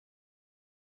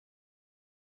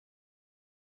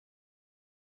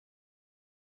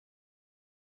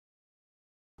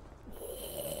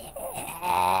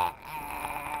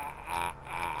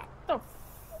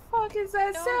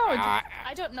is that sound?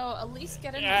 I don't know. At least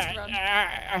get in this run.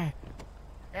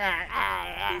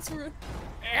 Please run.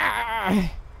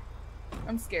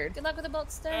 I'm scared. Good luck with the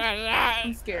bolt stay.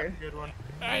 I'm scared. Good one.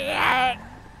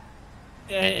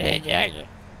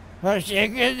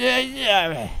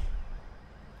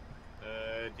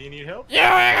 Do you need help?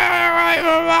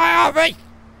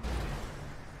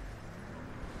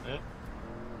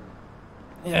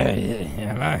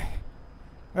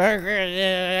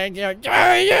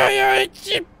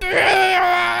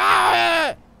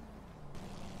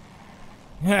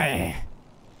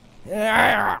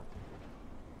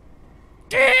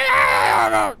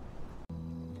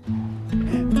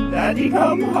 Daddy,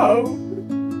 come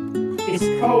home. It's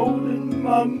cold and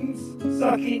Mum's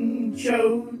sucking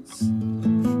chodes.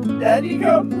 Daddy,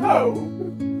 come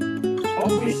home. I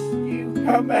wish you'd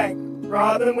come back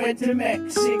rather than went to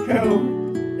Mexico.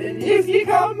 And if you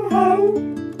come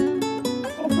home,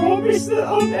 I promise that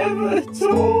I'll never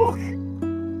talk.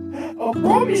 I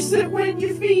promise that when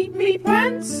you feed me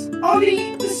plants, I'll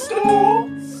eat the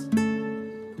stalks.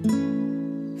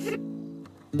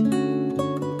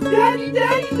 Daddy,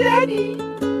 daddy, daddy,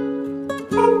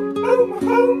 home, home,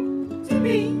 home to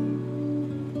me.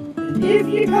 And if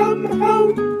you come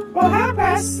home by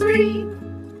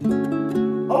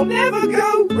 3:30, I'll never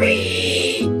go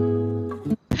wee.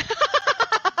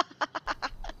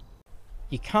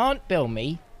 You can't bill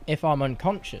me if I'm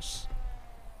unconscious.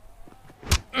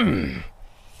 1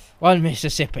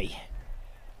 Mississippi.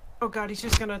 Oh god, he's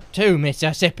just gonna... 2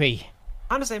 Mississippi.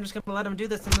 Honestly, I'm just gonna let him do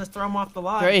this and just throw him off the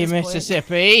lot. 3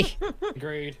 Mississippi.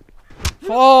 Agreed.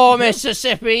 4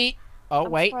 Mississippi. Oh,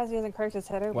 I'm wait. surprised he hasn't cracked his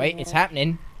head open Wait, yet. it's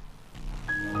happening.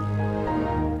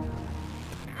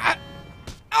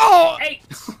 Oh! Hey!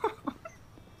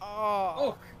 Oh!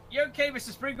 Oh, you okay,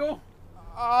 Mr. Sprinkle?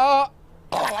 Oh!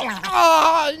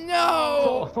 Oh,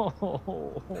 no!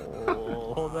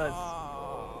 Oh, that's...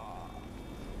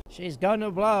 She's gonna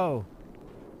blow.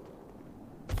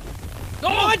 Oh,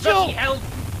 Nigel! bloody hell!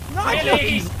 Nigel!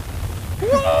 Really?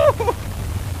 Whoa!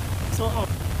 So,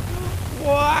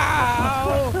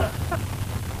 Wow!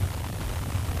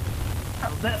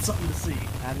 that's something to see.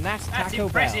 And that's That's Taco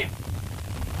impressive.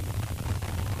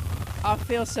 Bell. I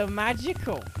feel so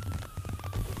magical.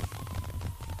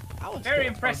 That was Very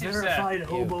good. impressive, A sir. verified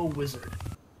hobo wizard.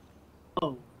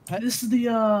 Oh, Huh? this is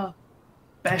the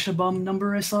Bashabum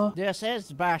number I saw. This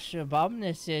is Basher Bum.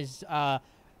 This is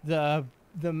the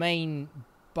main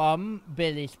bum,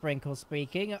 Billy Sprinkle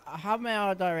speaking. How may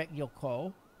I direct your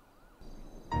call?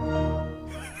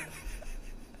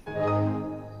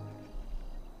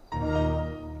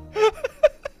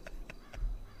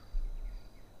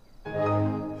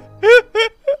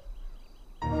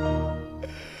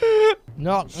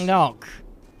 Knock, knock.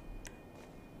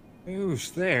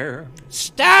 Who's there?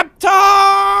 Stab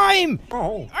time!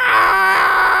 Oh.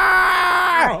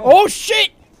 Ah! Oh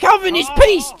shit! Calvin is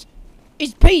pieced!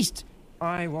 He's pieced!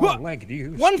 I won't let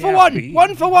you. One for stab one! me.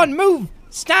 1 for 1! Move!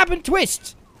 Stab and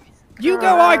twist! You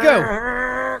go, I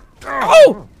go!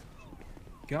 Oh!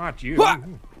 Got you. What?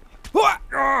 What?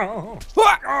 Oh.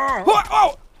 What? What?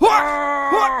 Oh! What?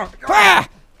 What? Ah!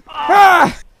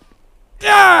 Ah!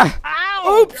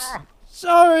 Ah! Oops!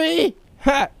 Sorry!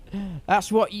 Ha!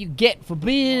 That's what you get for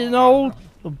being old,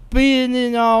 for being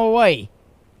in our way.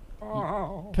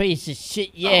 Oh. Piece of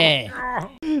shit, yeah.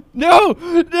 No!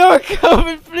 No,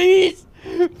 Calvin, please!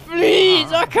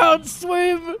 Please, I can't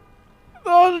swim!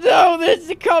 Oh no, there's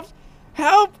the cops!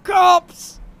 Help,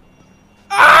 cops!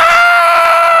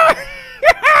 Ah!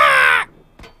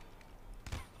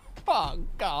 Oh,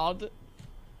 God.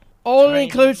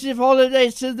 All-inclusive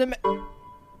holidays to the...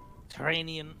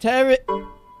 Terranian.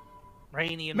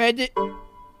 Ranian. Medit...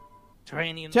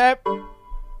 Terranian.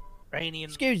 Ranian.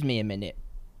 Excuse me a minute.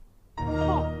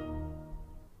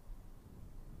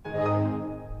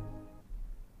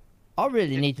 I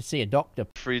really need to see a doctor.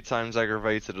 3 times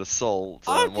aggravated assault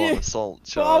I and 1 did- assault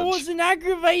But I charge. wasn't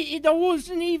aggravated, I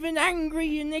wasn't even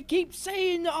angry, and they keep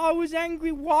saying that I was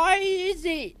angry. Why is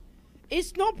it?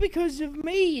 It's not because of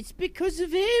me, it's because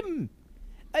of him.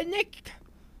 And they...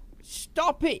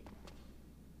 Stop it.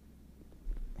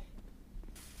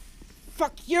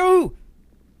 Fuck you.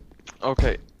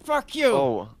 Okay. Fuck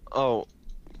you. Oh.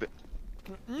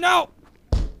 No.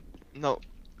 No.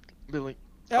 Billy.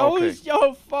 That was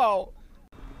your fault.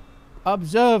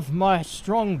 Observe my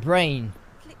strong brain.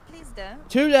 Please don't.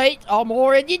 Too late, I'm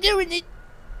already doing it.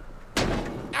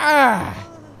 Ah.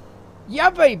 Yeah,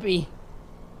 baby.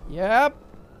 Yep.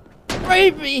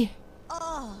 Baby.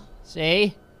 Oh.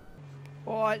 See?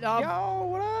 Alright, Yo,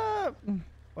 what up?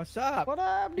 What's up? What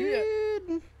up,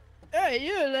 dude? Hey,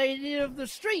 you're a lady of the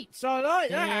streets. I like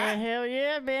that. Yeah, hell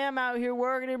yeah, man. I'm out here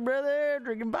working it, brother.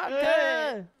 Drinking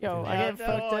vodka. Yo, I get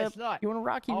fucked up. Like. You want a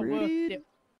Rocky I'll Rudy?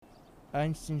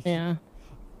 Yeah.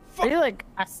 Fuck. I feel like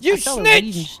You I sell the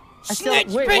snitch! weed and Snitch,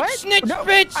 wait, bitch! what? Snitch, No,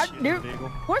 bitch! Dude,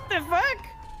 what the fuck?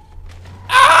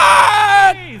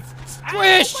 Ah!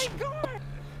 Squish! Oh my god!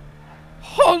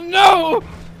 Oh no!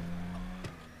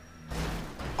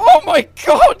 Oh my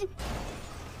god!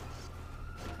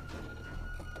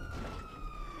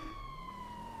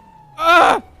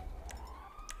 Ah!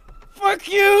 Fuck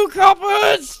you,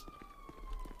 coppers!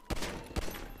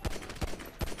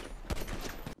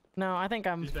 No, I think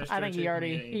he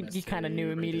already he kind of knew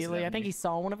immediately. I think he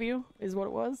saw one of you is what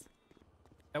it was.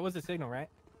 That was the signal, right?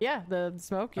 Yeah, the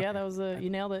smoke. Yeah, that was you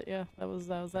nailed it. Yeah, that was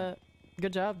that.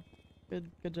 Good job.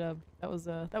 Good job. That was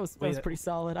pretty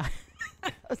solid.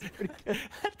 That was pretty good.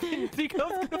 I didn't think I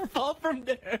was gonna fall from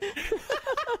there.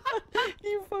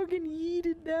 You fucking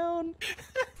yeeted down.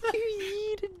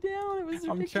 You yeeted down. It was ridiculous.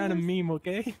 I'm trying to meme,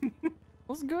 okay? It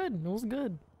was good. It was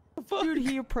good. Dude,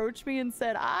 he approached me and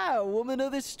said, a woman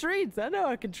of the streets. I know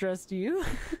I can trust you.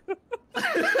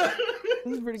 It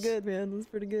was pretty good, man. It was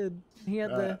pretty good. He had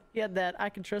that I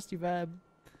can trust you vibe.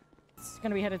 It's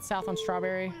gonna be headed south on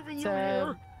Strawberry. It's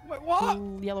a Wait, what?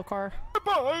 blue, yellow car.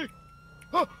 Bye.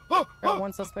 Got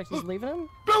one suspect who's leaving him.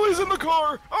 Billy's in the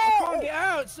car. I can't get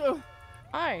out, so...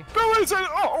 Hi. Billy's in the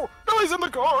car. Billy's in the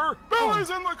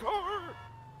car.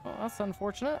 Well, that's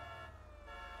unfortunate.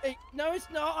 Hey, no, it's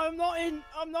not. I'm not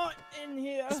in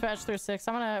here. Dispatch 36.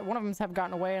 One of them have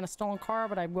gotten away in a stolen car,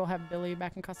 but I will have Billy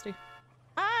back in custody.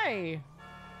 Hi.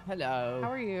 Hello.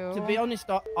 How are you? To be honest,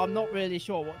 I'm not really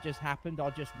sure what just happened.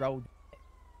 I just rolled.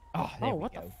 Oh, there we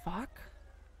what go. the fuck?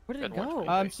 Where did it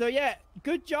go? So yeah,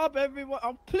 good job, everyone.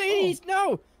 Oh, please,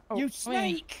 no, you I mean-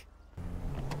 snake.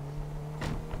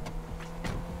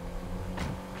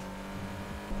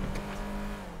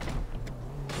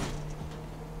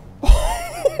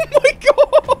 Oh my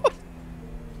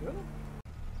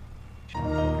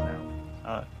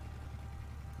god!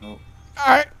 No.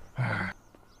 Alright.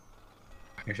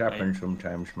 It happens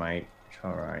sometimes, mate. It's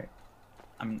alright.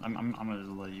 I'm gonna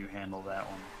just let you handle that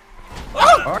one.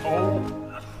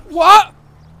 What?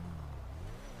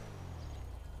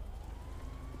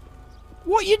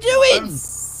 What you doing? I'm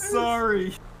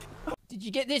sorry. Did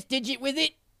you get this digit with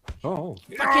it? Oh.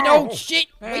 Fucking old shit!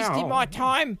 Wasting my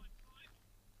time.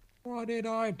 What did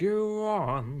I do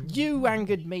wrong? You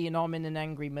angered me and I'm in an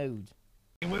angry mood.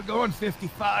 We're going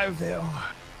 55 though.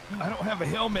 I don't have a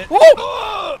helmet.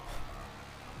 Oh!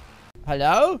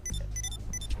 Hello?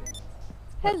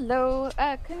 Hello.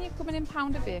 Can you come in and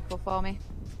impound a vehicle for me?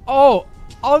 Oh,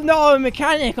 I'm not a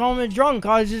mechanic. I'm a drunk.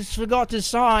 I just forgot to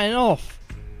sign off.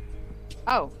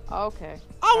 Oh, okay.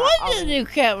 I wondered who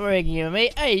kept ringing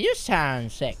me. Hey, you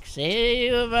sound sexy. Are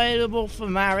you available for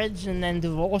marriage and then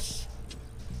divorce?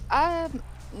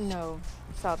 No.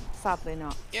 Sadly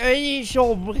not. Are you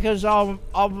sure? Because I'm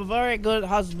a very good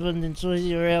husband until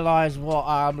you realise what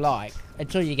I'm like.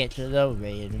 Until you get to know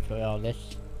me, and for all this.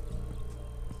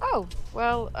 Oh,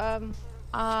 well,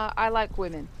 I like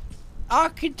women. I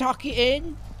can tuck it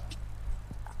in.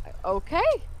 Okay.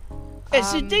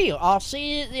 It's a deal. I'll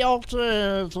see you at the altar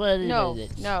in 20 No,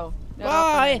 minutes. no.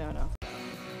 Bye. No.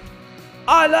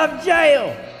 I love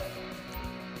jail.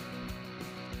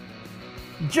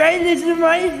 Jail is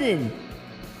amazing.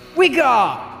 We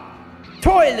got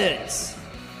toilets,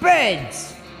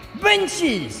 beds,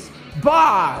 benches,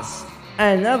 bars,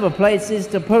 and other places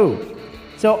to poop.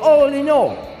 So all in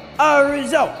all, a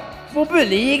result for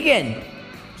Billy again.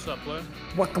 What's up, Blair?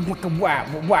 Waka waka wow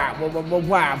wow wow wow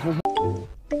wow.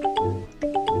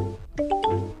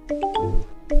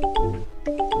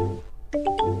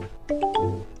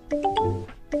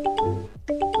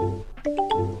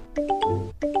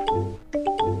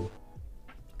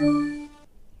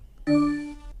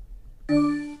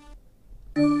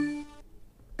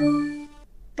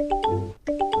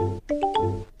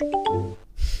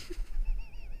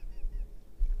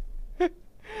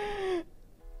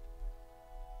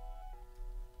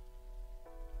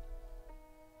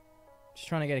 Just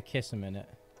trying to get a kiss a minute.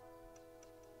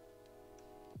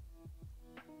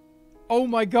 Oh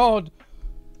my god!